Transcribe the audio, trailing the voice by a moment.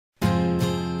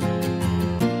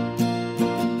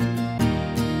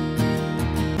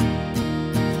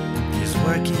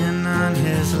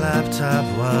his laptop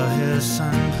while his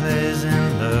son plays in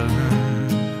the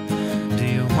room. Do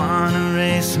you wanna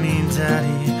race me,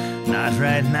 Daddy? Not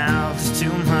right now, there's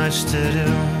too much to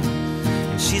do.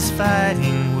 And she's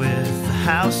fighting with the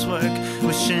housework,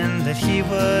 wishing that he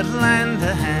would lend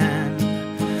a hand.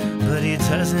 But he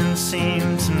doesn't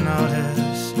seem to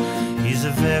notice, he's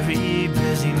a very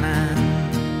busy man.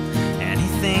 And he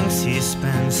thinks he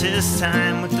spends his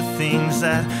time with the things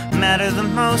that matter the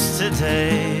most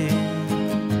today.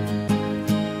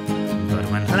 But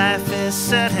when life is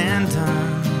said and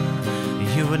done,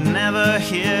 you would never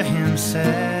hear him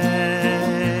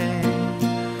say,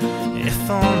 if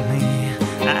only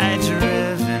I'd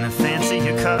driven a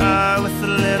fancier car with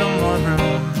a little more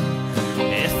room.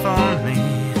 If only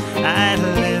I'd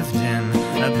lived in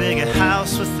a bigger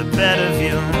house with a better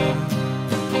view.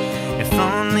 If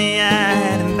only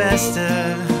I'd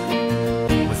invested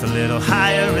with a little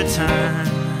higher return.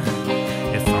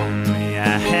 If only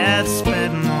I had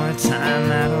spent more time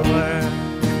at work.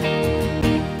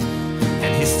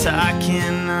 And he's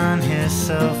talking on his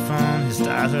cell phone, his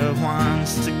daughter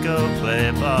wants to go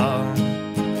play ball.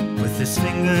 With his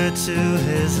finger to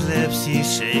his lips, he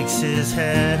shakes his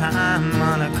head, I'm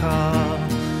on a call.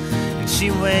 And she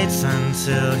waits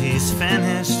until he's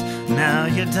finished. Now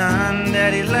you're done,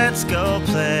 Daddy, let's go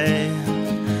play.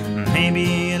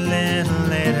 Maybe a little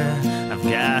later, I've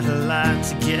got a lot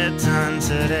to get done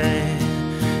today.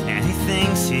 And he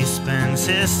thinks he spends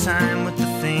his time with the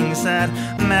things that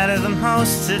matter the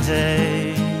most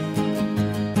today.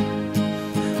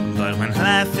 But when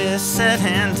life is said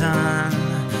and done,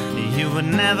 you would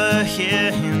never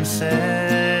hear him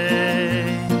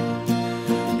say,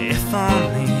 if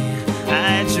only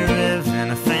I'd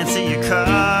driven a fancier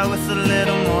car with a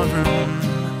little more room.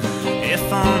 If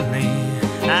only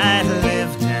I'd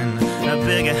lived in a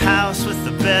bigger house with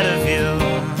a better view.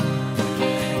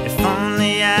 If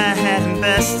only I had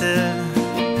invested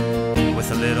with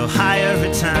a little higher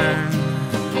return.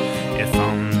 If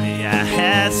only I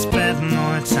had spent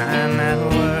more time at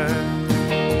work.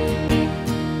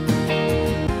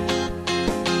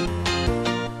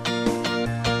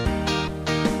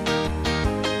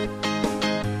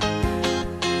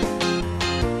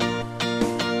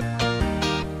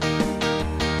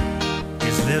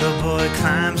 Little boy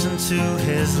climbs into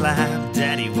his lap.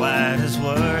 Daddy, why does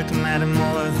work matter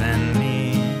more than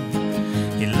me?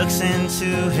 He looks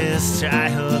into his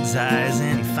child's eyes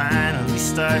and he finally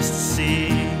starts to see.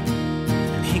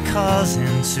 And he calls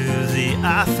into the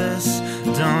office,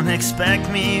 don't expect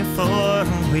me for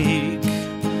a week.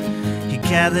 He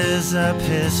gathers up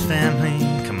his family,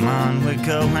 come on, we're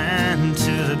going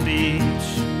to the beach.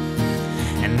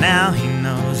 And now he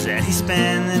knows that he's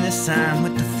spending his time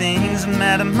with the things that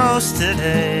matter most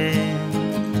today.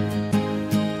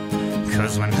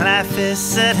 'Cause when life is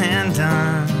said and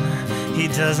done, he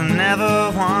doesn't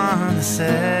ever want to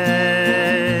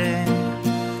say,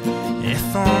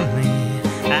 if only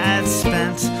I'd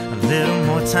spent a little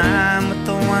more time with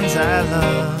the ones I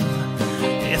love.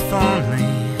 If only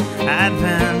I'd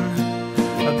been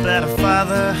a better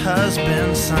father,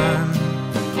 husband, son.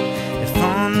 If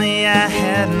only I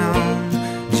had known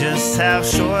just how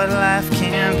short life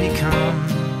can become.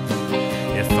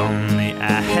 If only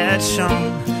I had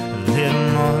shown a little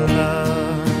more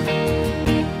love.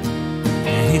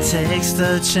 And he takes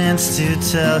the chance to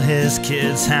tell his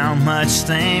kids how much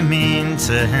they mean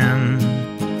to him.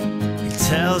 He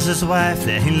tells his wife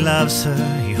that he loves her,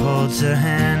 he holds her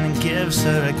hand and gives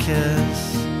her a kiss.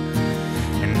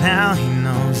 And now he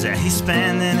knows that he's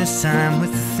spending his time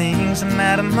with the things that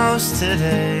matter most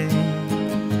today.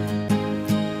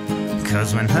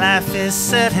 'Cause when life is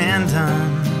said and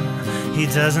done, he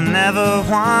doesn't ever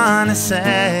want to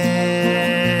say,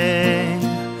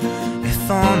 if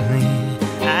only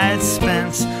I'd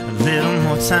spent a little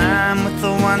more time with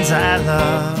the ones I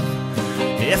love.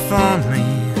 If only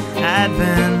I'd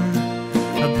been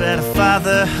a better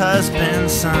father, husband,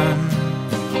 son.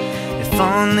 If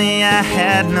only I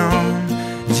had known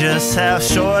just how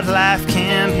short life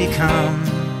can become.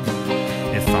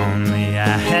 If only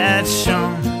I had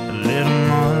shown a little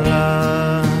more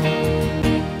love.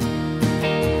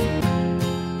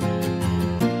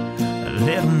 A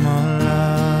little more love.